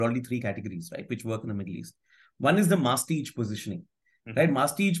broadly three categories, right, which work in the Middle East. One is the masstige positioning, right?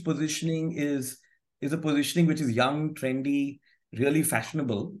 Masstige positioning is a positioning which is young, trendy, really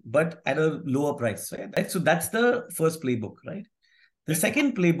fashionable, but at a lower price, right? So that's the first playbook, right? The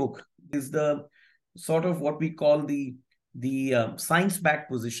second playbook is the sort of what we call the science-backed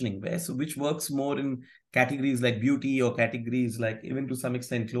positioning, which works more in categories like beauty or categories like even to some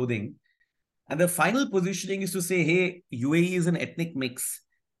extent clothing. And the final positioning is to say, hey, UAE is an ethnic mix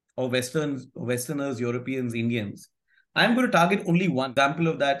of Westerners, Europeans, Indians. I'm going to target only one. Example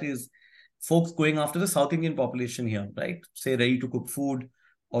of that is folks going after the South Indian population here, right? Say ready to cook food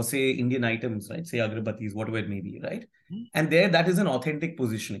or say Indian items, right? Say agarbattis, whatever it may be, right? And there, that is an authentic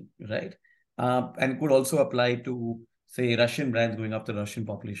positioning, right? And could also apply to, say, Russian brands going after Russian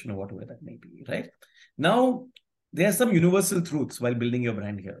population or whatever that may be, right? Now, there are some universal truths while building your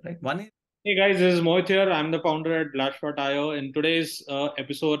brand here, right? One is, hey guys, this is Mohit here. I'm the founder at Blashpot.io. In today's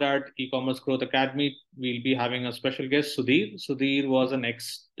episode at E-commerce Growth Academy, we'll be having a special guest, Sudhir. Sudhir was an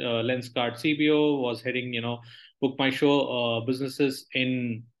ex Lenskart CBO, was heading, Book My Show businesses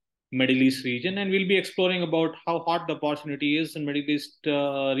in Middle East region, and we'll be exploring about how hot the opportunity is in Middle East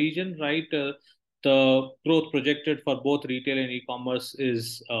region, right? The growth projected for both retail and e-commerce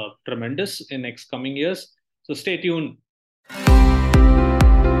is tremendous in next coming years. So stay tuned.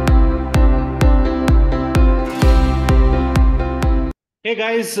 Hey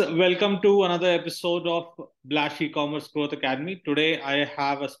guys, welcome to another episode of Blash E-commerce Growth Academy. Today I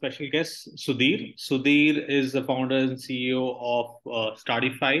have a special guest, Sudhir. Sudhir is the founder and CEO of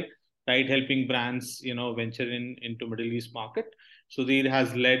Startify, right, helping brands, venture into Middle East market. Sudhir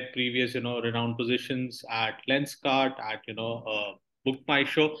has led previous, renowned positions at Lenskart, at Book My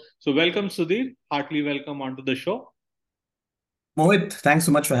Show. So welcome, Sudhir. Heartily welcome onto the show. Mohit, thanks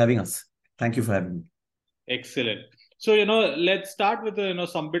so much for having us. Thank you for having me. Excellent. So, let's start with,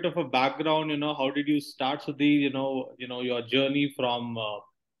 some bit of a background, how did you start? So your journey from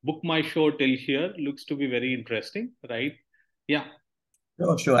Book My Show till here looks to be very interesting, right? Yeah.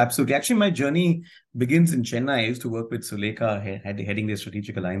 Sure, absolutely. Actually, my journey begins in Chennai. I used to work with Sulekha, heading their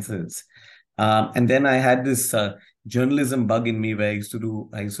strategic alliances. And then I had this journalism bug in me where I used to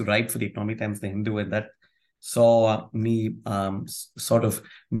write for the Economic Times, the Hindu, and that saw me sort of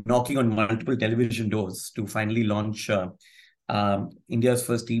knocking on multiple television doors to finally launch India's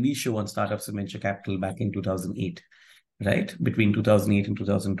first TV show on startups and venture capital back in 2008, right? Between 2008 and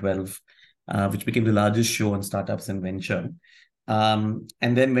 2012, which became the largest show on startups and venture. And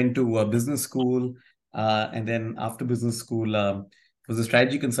then went to a business school. And then after business school, was a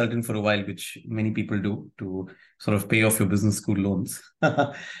strategy consultant for a while, which many people do to sort of pay off your business school loans.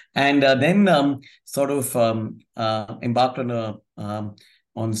 And then sort of embarked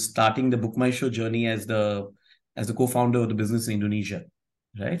on starting the Book My Show journey as the co-founder of the business in Indonesia,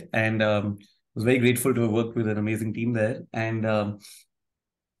 right? And was very grateful to have worked with an amazing team there, and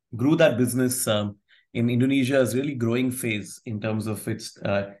grew that business in Indonesia's really growing phase in terms of its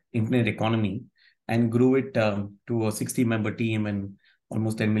internet economy, and grew it to a 60-member team and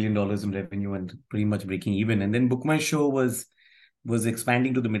almost $10 million in revenue and pretty much breaking even. And then Book My Show was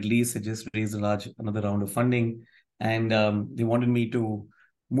expanding to the Middle East. It just raised another round of funding, and they wanted me to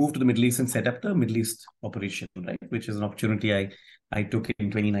move to the Middle East and set up the Middle East operation, right? Which is an opportunity I took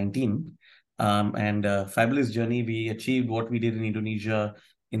in 2019. And fabulous journey. We achieved what we did in Indonesia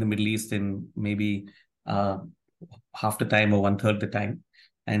in the Middle East in maybe half the time or 1/3 the time,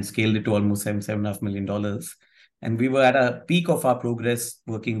 and scaled it to almost $7.5 million. And we were at a peak of our progress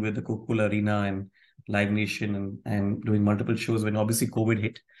working with the Coca-Cola Arena and Live Nation and doing multiple shows when obviously COVID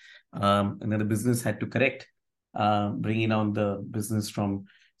hit. And then the business had to correct, bringing down the business from,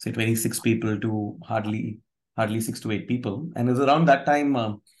 say, 26 people to hardly 6 to 8 people. And it was around that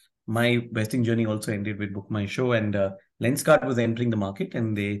time my vesting journey also ended with Book My Show, and Lenskart was entering the market,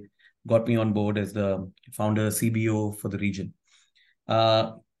 and they got me on board as the founder CBO for the region.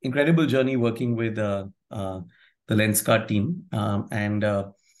 Incredible journey working with the Lenskart team and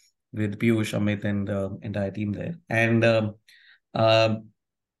with Piyush, Amit, and the entire team there. And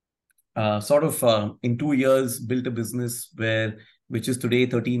sort of in 2 years built a business which is today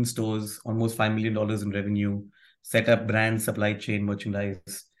 13 stores, almost $5 million in revenue, set up brand, supply chain,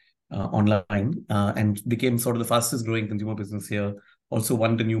 merchandise online, and became sort of the fastest growing consumer business here. Also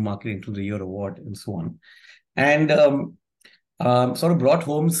won the New Market into the Year award and so on. And sort of brought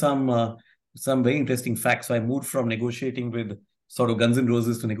home some very interesting facts. So I moved from negotiating with sort of Guns N'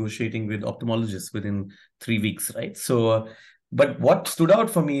 Roses to negotiating with ophthalmologists within 3 weeks, right? So, but what stood out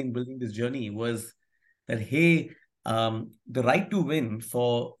for me in building this journey was that, hey, the right to win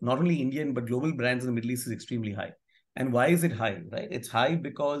for not only Indian but global brands in the Middle East is extremely high. And why is it high, right? It's high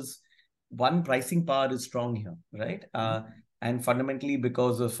because one, pricing power is strong here, right? And fundamentally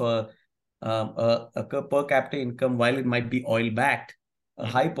because of a per capita income, while it might be oil backed, a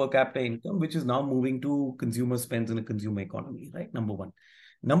high per capita income, which is now moving to consumer spends in a consumer economy, right? Number one.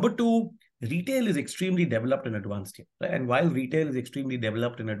 Number two, retail is extremely developed and advanced here, right? And while retail is extremely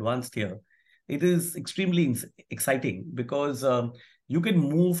developed and advanced here, it is extremely exciting because you can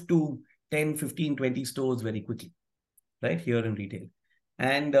move to 10, 15, 20 stores very quickly, right, here in retail.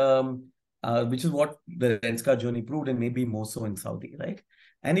 And which is what the Lenskart journey proved, and maybe more so in Saudi, right?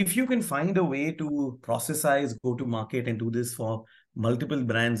 And if you can find a way to processize, go to market, and do this for multiple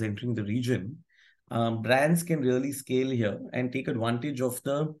brands entering the region, brands can really scale here and take advantage of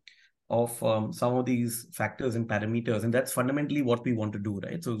some of these factors and parameters. And that's fundamentally what we want to do,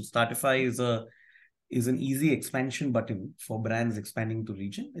 right? So Startify is an easy expansion button for brands expanding to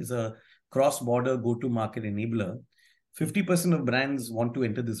region, is a cross-border go-to-market enabler. 50% of brands want to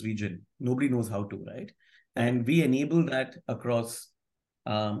enter this region. Nobody knows how to, right? And we enable that across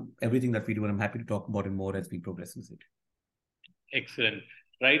everything that we do. And I'm happy to talk about it more as we progress in it. Excellent.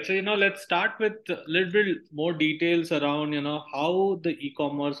 Right. So, let's start with a little bit more details around, how the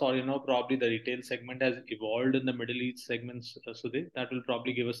e-commerce or, probably the retail segment has evolved in the Middle East segments, Sudhir. That will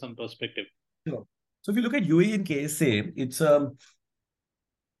probably give us some perspective. Sure. So if you look at UAE and KSA,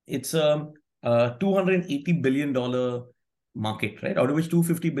 it's a $280 billion market, right? Out of which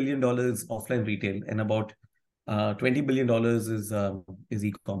 $250 billion is offline retail, and about $20 billion is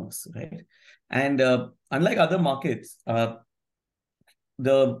e-commerce, right? And unlike other markets,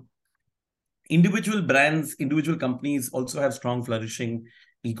 the individual brands, individual companies also have strong, flourishing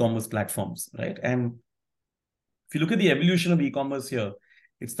e-commerce platforms, right? And if you look at the evolution of e-commerce here,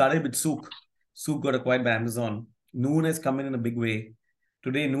 it started with Souk. Souk got acquired by Amazon. Noon has come in a big way.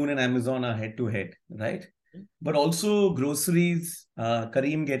 Today, Noon and Amazon are head to head, right? But also groceries,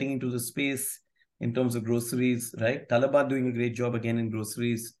 Kareem getting into the space in terms of groceries, right? Talabat doing a great job again in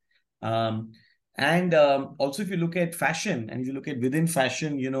groceries. And also, if you look at fashion, and if you look at within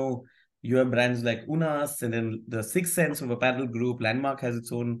fashion, you have brands like Unas, and then the Sixth Sense of apparel group. Landmark has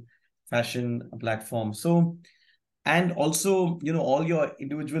its own fashion platform. So, and also, all your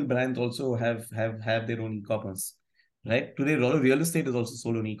individual brands also have their own e-commerce, right? Today, a lot of real estate is also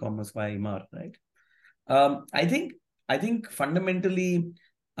sold on e-commerce by Imar, right? I think fundamentally,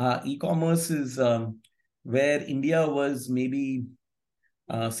 e-commerce is where India was maybe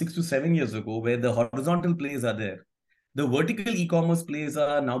 6 to 7 years ago, where the horizontal plays are there. The vertical e-commerce plays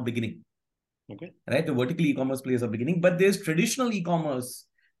are now beginning. Okay. Right? The vertical e-commerce plays are beginning, but there's traditional e-commerce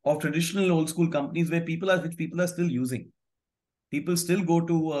of traditional old school companies which people are still using. People still go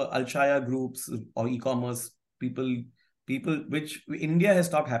to Alshaya groups or e-commerce. Which in India has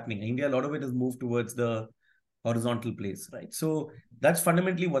stopped happening. In India, a lot of it has moved towards the horizontal place, right? So that's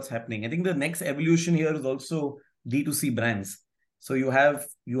fundamentally what's happening. I think the next evolution here is also D2C brands. So you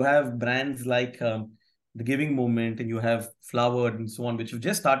have brands like the Giving Movement, and you have Flowered and so on, which have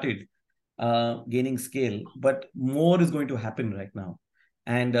just started gaining scale, but more is going to happen right now.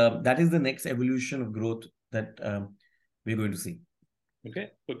 And that is the next evolution of growth that we're going to see.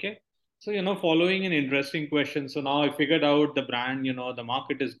 Okay. So, following an interesting question. So now I figured out the brand, the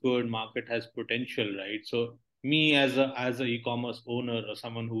market is good, market has potential, right? So me as a e-commerce owner or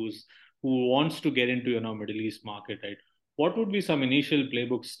someone who wants to get into, Middle East market, right? What would be some initial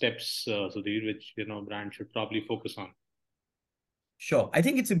playbook steps, Sudhir, which, brand should probably focus on? Sure. I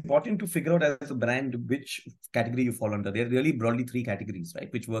think it's important to figure out as a brand which category you fall under. There are really broadly three categories,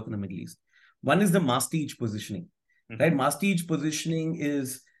 right, which work in the Middle East. One is the masstige positioning, right? Masstige positioning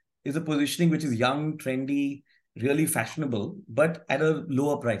is a positioning which is young, trendy, really fashionable, but at a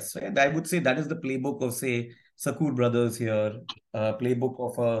lower price. Right? I would say that is the playbook of, say, Sakur Brothers here, playbook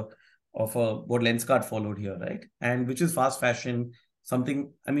of what Lenskart followed here, right? And which is fast fashion,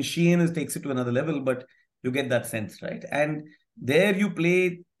 something. I mean, Shein takes it to another level, but you get that sense, right? And there you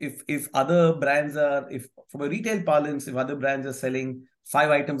play, if other brands are, if from a retail parlance, if other brands are selling 5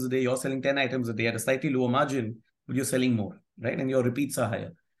 items a day, you're selling 10 items a day at a slightly lower margin, but you're selling more, right? And your repeats are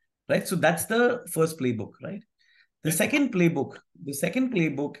higher, right? So that's the first playbook, right? The second playbook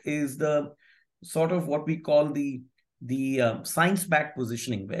is the sort of what we call the science-backed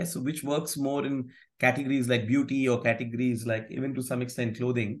positioning, which works more in categories like beauty or categories like even to some extent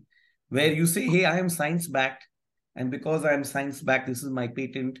clothing, where you say, hey, I am science-backed, and because I am science-backed, this is my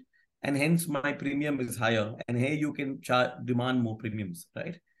patent, and hence my premium is higher, and here you can demand more premiums,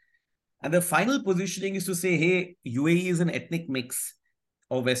 right? And the final positioning is to say, hey, UAE is an ethnic mix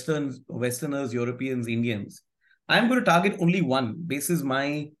of Westerners, Europeans, Indians. I'm going to target only one basis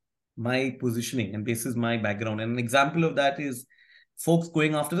my positioning and basis my background. And an example of that is folks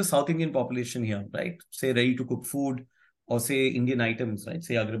going after the South Indian population here, right? Say ready to cook food or say Indian items, right?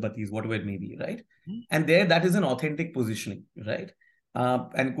 Say agarbatis, whatever it may be, right? And there, that is an authentic positioning, right?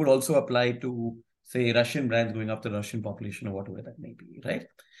 And could also apply to say Russian brands going after Russian population or whatever that may be, right?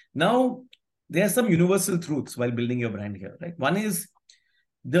 Now, there are some universal truths while building your brand here, right? One is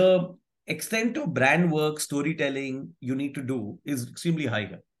the extent of brand work, storytelling you need to do is extremely high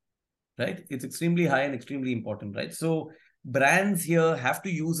here, right? It's extremely high and extremely important, right? So brands here have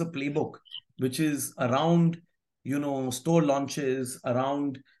to use a playbook which is around, store launches,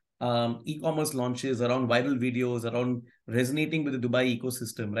 around e-commerce launches, around viral videos, around resonating with the Dubai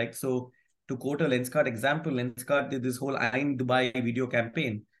ecosystem, right? So to quote a Lenskart example, Lenskart did this whole Ain Dubai video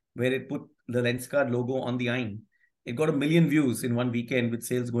campaign where it put the Lenskart logo on the Ain. It got 1 million views in one weekend with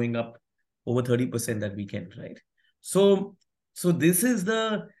sales going up over 30% that weekend, right? So, so this is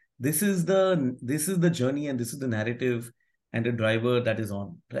the journey and this is the narrative and the driver that is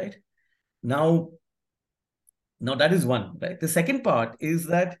on, right? Now that is one, right? The second part is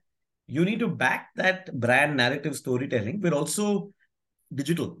that you need to back that brand narrative storytelling with also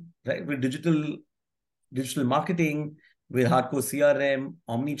digital, right? With digital marketing, with hardcore CRM,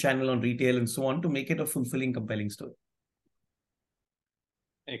 omni-channel on retail, and so on to make it a fulfilling, compelling story.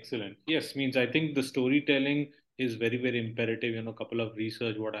 Excellent. Yes, means I think the storytelling is very, very imperative. A couple of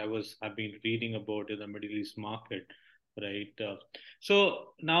research what have been reading about in the Middle East market, right?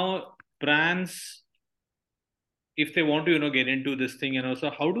 So now brands, if they want to, get into this thing,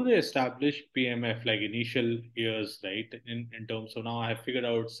 so how do they establish PMF like initial years, right? In terms of now I have figured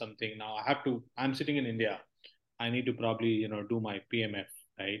out something. Now I'm sitting in India. I need to probably, do my PMF,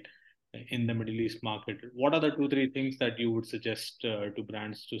 right? In the Middle East market. What are the two, three things that you would suggest to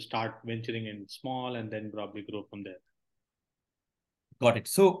brands to start venturing in small and then probably grow from there? Got it.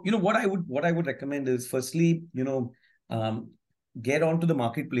 So, what I would recommend is firstly, um, get onto the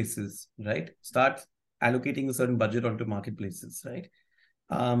marketplaces, right? Start allocating a certain budget onto marketplaces, right?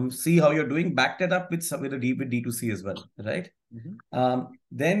 See how you're doing, back that up with D2C as well, right?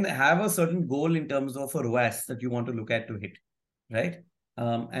 Then have a certain goal in terms of a ROAS that you want to look at to hit, right?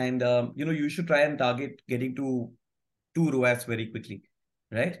 And you should try and target getting to 2 ROAS very quickly,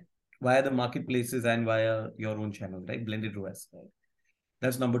 right? Via the marketplaces and via your own channel, right? Blended ROAS, right?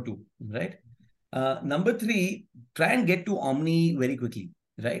 That's number two, right? Number three, try and get to omni very quickly,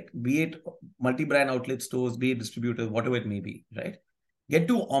 right? Be it multi-brand outlet stores, be it distributors, whatever it may be, right? Get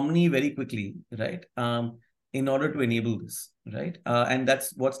to omni very quickly, right? In order to enable this, right? And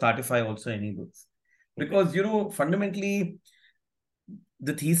that's what Startify also enables. Okay. Because, fundamentally,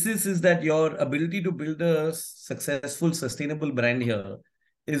 the thesis is that your ability to build a successful, sustainable brand here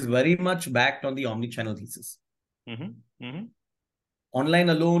is very much backed on the omni-channel thesis. Mm-hmm. Mm-hmm. Online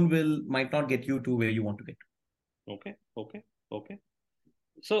alone might not get you to where you want to get To. Okay. Okay. Okay.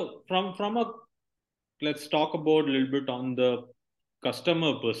 So from a let's talk about a little bit on the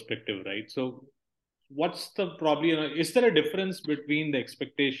customer perspective, right? So what's the probably, is there a difference between the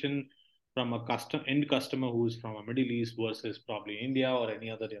expectation from a end customer who's from a Middle East versus probably India or any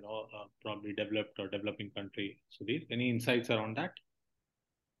other, probably developed or developing country? Sudhir, any insights around that?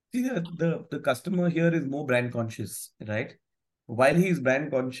 See, the customer here is more brand conscious, right? While he's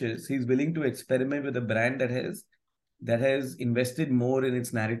brand conscious, he's willing to experiment with a brand that has invested more in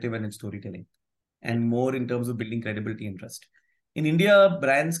its narrative and its storytelling, and more in terms of building credibility and trust. In India,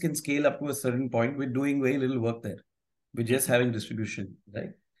 brands can scale up to a certain point with doing very little work there, with just Mhm. having distribution,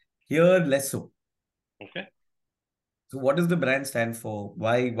 right? Here, less so. Okay. So what does the brand stand for?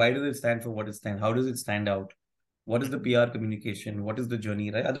 Why does it stand for what it stands? How does it stand out? What is the PR communication? What is the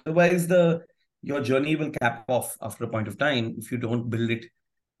journey, right? Otherwise, the your journey will cap off after a point of time if you don't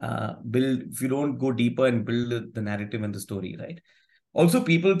if you don't go deeper and build the narrative and the story, right? Also,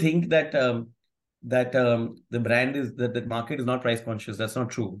 people think that the brand is that the market is not price conscious. That's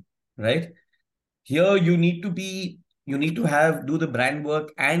not true, right? Here, you need to do the brand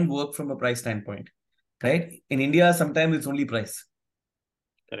work and work from a price standpoint, right? In India, sometimes it's only price.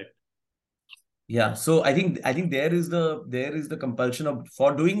 Correct. Yeah, so I think there is the compulsion of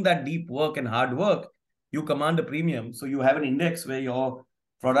for doing that deep work and hard work, you command a premium. So you have an index where your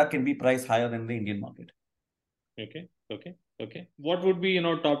product can be priced higher than the Indian market. Okay. Okay. Okay. What would be,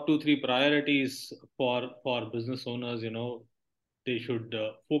 top two, three priorities for business owners, they should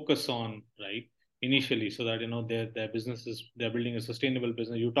focus on, right, initially, so that their businesses, they're building a sustainable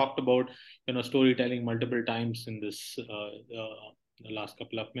business. You talked about storytelling multiple times in this the last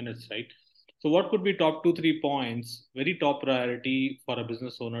couple of minutes, right? So what could be top two, three points, very top priority for a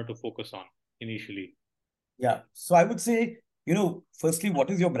business owner to focus on initially? Yeah. So I would say firstly, what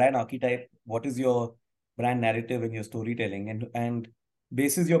is your brand archetype? What is your brand narrative and your storytelling? And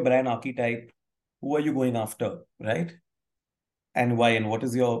basis your brand archetype, who are you going after, right? And why? And what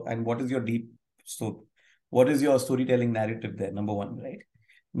is your deep so what is your storytelling narrative there? Number one, right?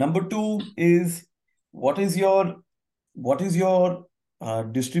 Number two is what is your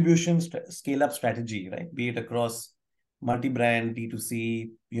distribution scale up strategy, right? Be it across multi-brand,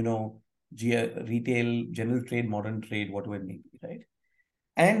 D2C, retail, general trade, modern trade, whatever it may be, right?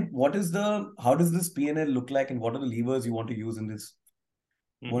 And how does this P&L look like, and what are the levers you want to use in this,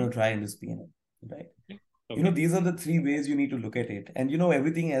 want Mm-hmm. to try in this P&L, right? Okay. Okay. These are the three ways you need to look at it. And,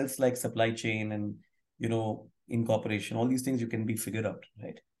 everything else like supply chain and, incorporation, all these things you can be figured out,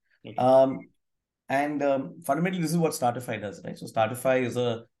 right? Okay. Um, and fundamentally, this is what Startify does, right? So Startify is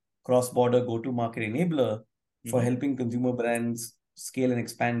a cross-border go-to-market enabler for Mm-hmm. helping consumer brands scale and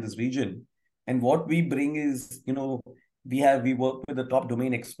expand this region. And what we bring is, we work with the top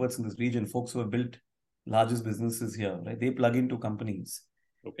domain experts in this region, folks who have built largest businesses here, right? They plug into companies.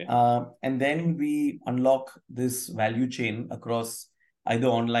 Okay. And then we unlock this value chain across either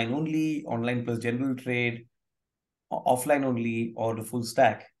online only, online plus general trade, offline only, or the full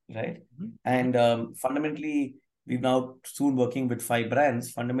stack, right? Mm-hmm. Mm-hmm. And fundamentally, we're now soon working with 5 brands.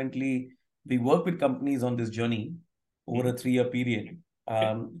 Fundamentally, we work with companies on this journey over Mm-hmm. a 3-year period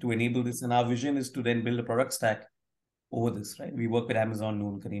Okay. to enable this. And our vision is to then build a product stack over this, right? We work with Amazon,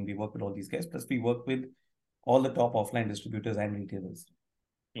 Noon, Kareem, we work with all these guys, plus we work with all the top offline distributors and retailers.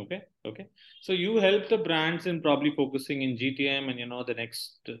 Okay. Okay. So you help the brands in probably focusing in GTM and the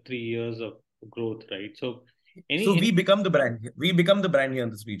next 3 years of growth, right? So So any we become the brand. We become the brand here in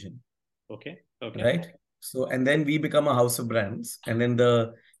this region, okay. Okay. right? So and then we become a house of brands, and then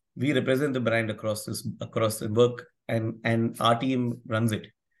we represent the brand across the work, and our team runs it,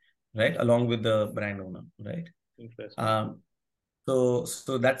 right, along with the brand owner, right? Interesting. Um, so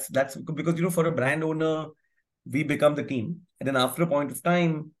that's because for a brand owner, we become the team, and then after a point of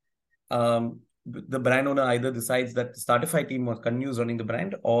time, the brand owner either decides that the Startify team continues running the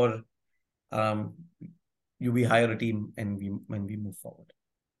brand, or um, we hire a team and we move forward.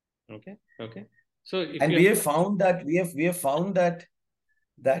 Okay. Okay. So if And you we have found that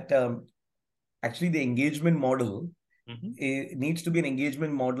actually the engagement model Mhm. needs to be an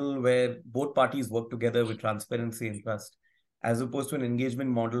engagement model where both parties work together with transparency and trust, as opposed to an engagement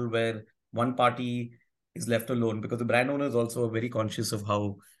model where one party is left alone, because the brand owner is also very conscious of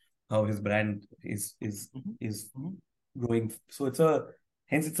how his brand Mhm. is Mhm. growing. So it's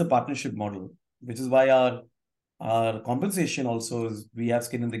a partnership model, which is why our compensation also is, we have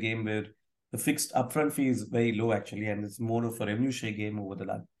skin in the game where the fixed upfront fee is very low actually, and it's more of a revenue share game over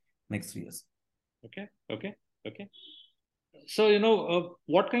the next 3 years. Okay. Okay. Okay. So,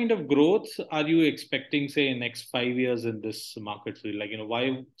 what kind of growth are you expecting, say, in next 5 years in this market? So, like,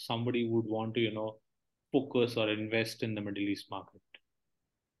 why somebody would want to, focus or invest in the Middle East market?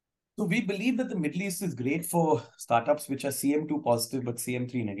 So we believe that the Middle East is great for startups which are CM2 positive but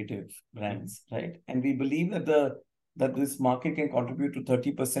CM3 negative Mhm. brands, right? And we believe that this market can contribute to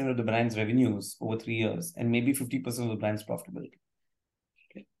 30% of the brand's revenues over 3 years, and maybe 50% of the brand's profitability.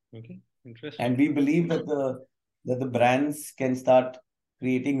 Okay. Okay. Interesting. And we believe that the brands can start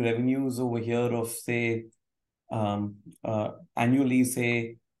creating revenues over here of, say, annually,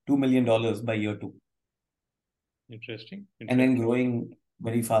 say, $2 million by year two, Interesting. and then Interesting. growing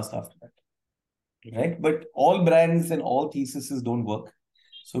very fast after that, Okay. right? But all brands and all theses don't work.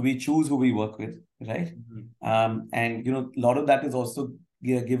 So we choose who we work with, right? Mhm. And a lot of that is also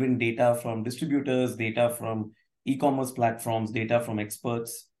given data from distributors, data from e-commerce platforms, data from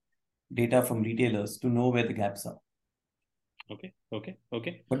experts, data from retailers to know where the gaps are. Okay. Okay.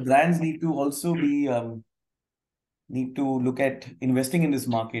 Okay. But brands need to also need to look at investing in this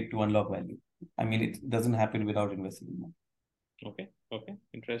market to unlock value. I mean, it doesn't happen without investing in market. Okay, okay,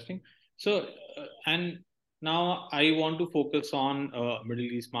 interesting. So, and now I want to focus on Middle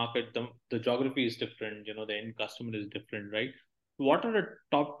East market. The geography is different. The end customer is different, right? What are the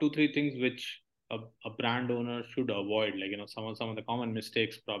top two, three things which a brand owner should avoid? Like some of the common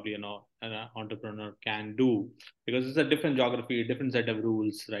mistakes probably an entrepreneur can do, because it's a different geography, a different set of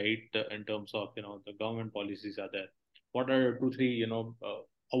rules, right? In terms of the government policies are there. What are two, three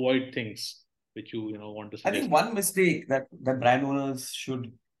avoid things which you want to I suggest? think one mistake that brand owners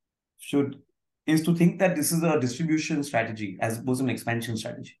should is to think that this is a distribution strategy as opposed to an expansion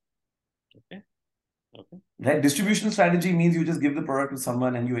strategy. Okay. Okay. Right? Distribution strategy means you just give the product to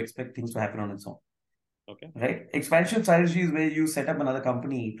someone and you expect things to happen on its own. Okay. Right? Expansion strategy is where you set up another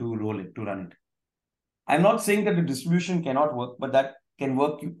company to roll it, to run it. I'm not saying that the distribution cannot work, but that can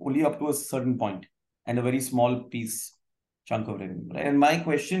work only up to a certain point and a very small piece. chunk of revenue, right? And my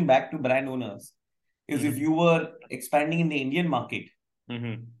question back to brand owners is, if you were expanding in the Indian market,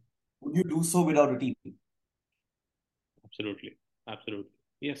 would you do so without a team? Absolutely. Absolutely.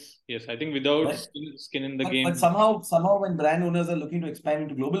 Yes. Yes. I think without Right? skin in the But game. somehow when brand owners are looking to expand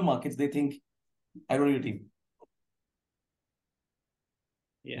into global markets, they think, I don't need a team.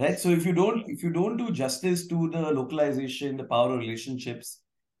 Right? Yes. So if you don't do justice to the localization, the power of relationships,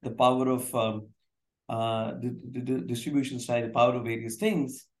 the power of the distribution side, the power of various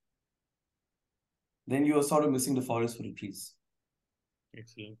things, then you are sort of missing the forest for the trees.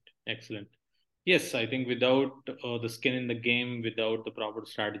 Excellent. Excellent. Yes, I think without the skin in the game, without the proper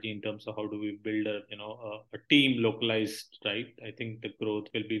strategy in terms of how do we build a team localized, right? I think the growth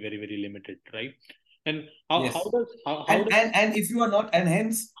will be very, very limited, right? And how Yes. does how And does and and if you are not, and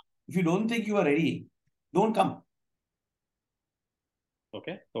hence, if you don't think you are ready, don't come.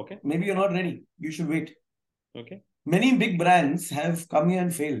 okay, okay, Maybe you're not ready. You should wait. okay, Many big brands have come here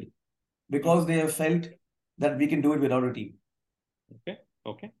and failed because they have felt that we can do it without a team. okay,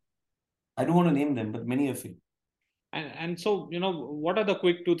 okay. I don't want to name them, but many have failed. And so, what are the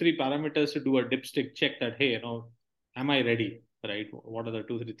quick 2, 3 parameters to do a dipstick check that, hey, am I ready? Right? What are the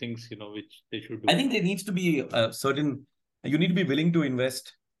 2, 3 things, which they should I do? think there needs to be a certain, you need to be willing to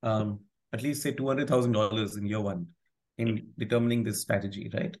invest at least say $200,000 in year one Okay. in determining this strategy,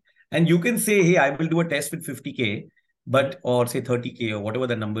 right? And you can say, hey, I will do a test with 50K, Mm-hmm. but or say 30K or whatever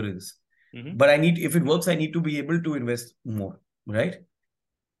the number is. Mm-hmm. But if it works, I need to be able to invest more, right?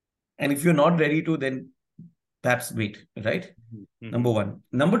 And if you're not ready to, then perhaps wait, right? Mm-hmm. Number one.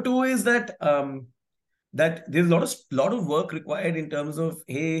 Number two is that there's a lot of work required in terms of,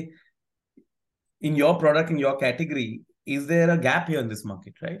 hey, in your product, in your category, is there a gap here in this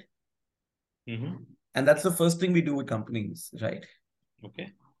market, right? Mm-hmm. And that's the first thing we do with companies, right? Okay.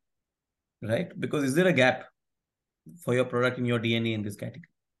 Right? Because is there a gap for your product in your DNA in this category?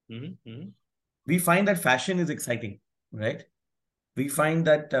 Mm-hmm. Mm-hmm. We find that fashion is exciting, right? We find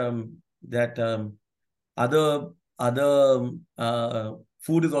that other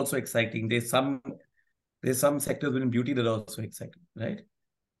food is also exciting. There's some sectors within beauty that are also exciting, right?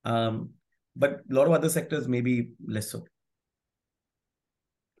 Um, but a lot of other sectors maybe less so.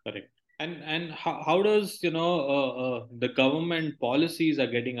 Correct. And how does the government policies are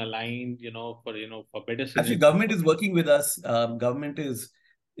getting aligned, for better Actually, synergy? government is working with us. Government is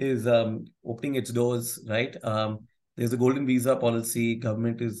opening its doors, right? There's a golden visa policy.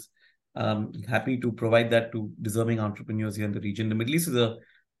 Government is happy to provide that to deserving entrepreneurs here in the region. The Middle East is a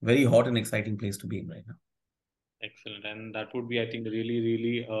very hot and exciting place to be in right now. Excellent. And that would be, I think, really,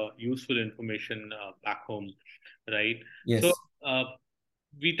 really useful information back home, right? So Yes. uh,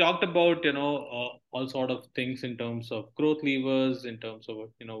 we talked about, all sort of things in terms of growth levers, in terms of,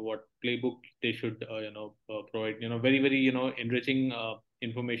 what playbook they should, provide, very, very, enriching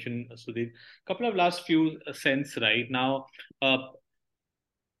information. So the couple of last few cents right now, uh,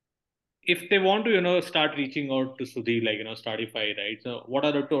 if they want to, start reaching out to Sudhir, like, Startify, right? So what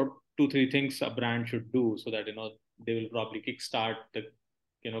are the 2, 3 things a brand should do so that, they will probably kickstart the,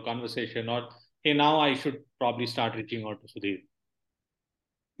 conversation, or, hey, now I should probably start reaching out to Sudhir.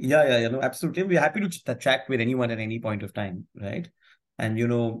 Yeah, no, absolutely. We're happy to chat with anyone at any point of time, right? And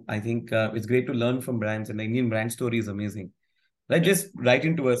I think it's great to learn from brands, and the Indian brand story is amazing. Right, Yeah. just write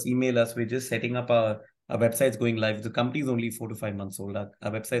into us, email us. We're just setting up our website's going live. The company is only 4 to 5 months old. Our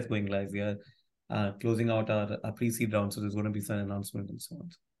website's going live. We are closing out our pre-seed round, so there's going to be some announcement and so on.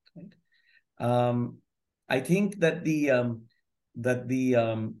 Right. Um, I think that the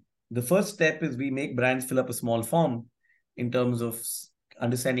first step is we make brands fill up a small form in terms of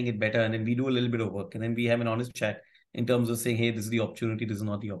understanding it better, and then we do a little bit of work, and then we have an honest chat in terms of saying, hey, this is the opportunity, this is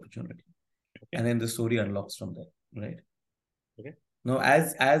not the opportunity, Okay. and then the story unlocks from there, right? Okay. Now,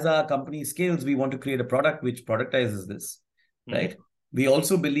 as our company scales, we want to create a product which productizes this, Mm-hmm. right? We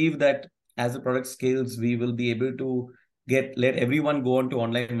also believe that as the product scales, we will be able to let everyone go onto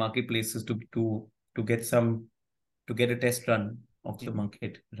online marketplaces to get a test run of the Mm-hmm.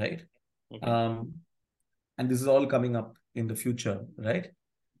 market, right? Okay. Um, and this is all coming up in the future, right?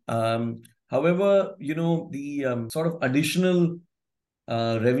 However, the sort of additional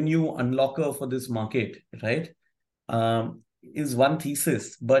revenue unlocker for this market, right? Is one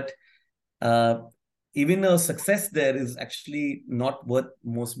thesis, but uh, even a success there is actually not worth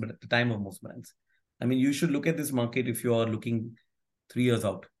the time of most brands. I mean, you should look at this market if you are looking 3 years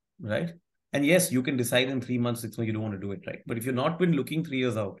out, right? And yes, you can decide in 3 months, 6 months, you don't want to do it, right? But if you're not been looking 3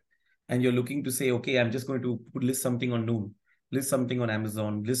 years out and you're looking to say, okay, I'm just going to list something on Noon, list something on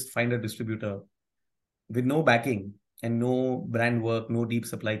Amazon, find a distributor with no backing and no brand work, no deep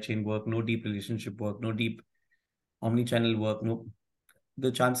supply chain work, no deep relationship work, no deep omni-channel work, no,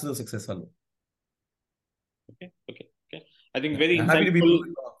 the chances of success are low. Okay. I think Yeah. very I'm happy to be insightful.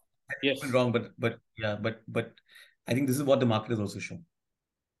 proven wrong. Happy to be proven Yes. wrong, but yeah, but I think this is what the market has also shown.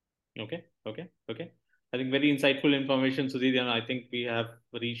 Okay. I think very insightful information, Sudhir. And I think we have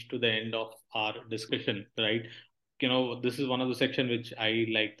reached to the end of our discussion, right? This is one of the section which I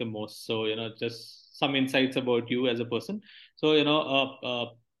like the most. So, just some insights about you as a person.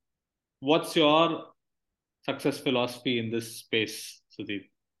 So, what's your success philosophy in this space, Sudhir?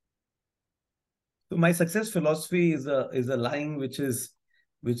 So my success philosophy is a line which is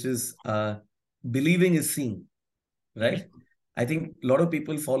believing is seeing, right? Mm-hmm. I think a lot of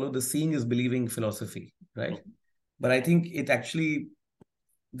people follow the seeing is believing philosophy, right? Okay. But I think it actually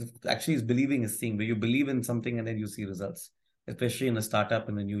is believing is seeing, where you believe in something and then you see results, especially in a startup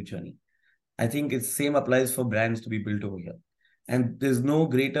and a new journey. I think it's same applies for brands to be built over here. And there's no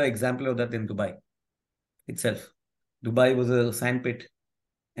greater example of that than Dubai itself. Dubai was a sandpit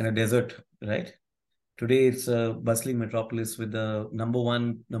and a desert, right? Today it's a bustling metropolis with the number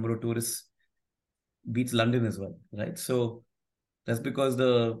one number of tourists, beats London as well, right? So that's because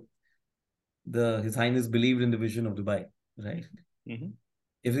the His Highness believed in the vision of Dubai, right? Mm-hmm.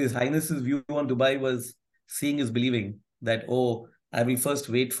 If His Highness's view on Dubai was seeing is believing, that, oh, I will first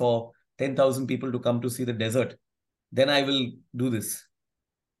wait for 10,000 people to come to see the desert, then I will do this.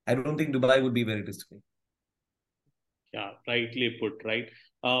 I don't think Dubai would be where it is today. Yeah, rightly put, right?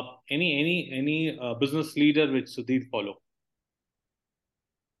 Any business leader which Sudhir follow?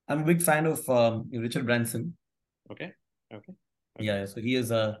 I'm a big fan of Richard Branson. Okay. Okay. Okay. Yeah, so he has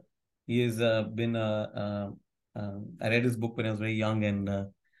been I read his book when I was very young, and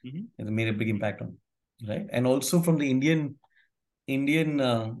Mm-hmm. it made a big impact on me, right? And also from the Indian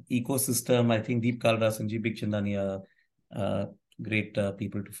ecosystem, I think Deep Kalra, Sanjeev Bikhchandani are great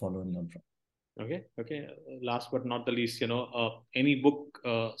people to follow and learn from. Okay. Okay. Last but not the least, any book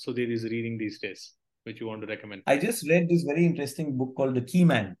Sudhir is reading these days, which you want to recommend? I just read this very interesting book called The Key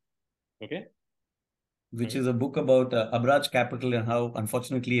Man, Okay. which Okay. is a book about Abraj Capital and how,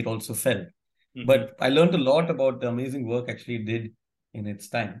 unfortunately, it also fell. Mm-hmm. But I learned a lot about the amazing work actually it did in its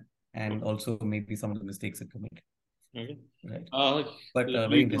time, and Okay. also maybe some of the mistakes it committed. Okay. Right. Uh, But very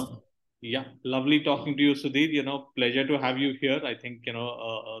lovely. interesting. Yeah, lovely talking to you, Sudhir. Pleasure to have you here. I think,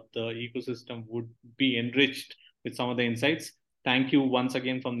 the ecosystem would be enriched with some of the insights. Thank you once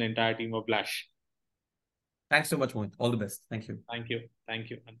again from the entire team of Blash. Thanks so much, Mohit. All the best. Thank you. Thank you. Thank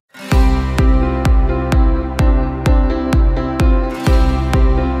you.